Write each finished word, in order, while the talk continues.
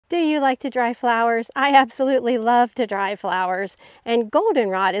Do you like to dry flowers? I absolutely love to dry flowers, and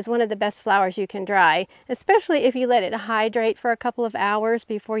goldenrod is one of the best flowers you can dry, especially if you let it hydrate for a couple of hours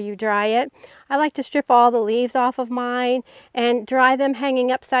before you dry it. I like to strip all the leaves off of mine and dry them hanging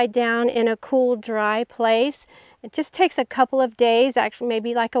upside down in a cool, dry place. It just takes a couple of days, actually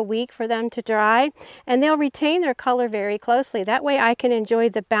maybe like a week, for them to dry, and they'll retain their color very closely. That way I can enjoy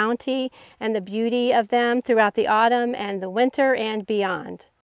the bounty and the beauty of them throughout the autumn and the winter and beyond.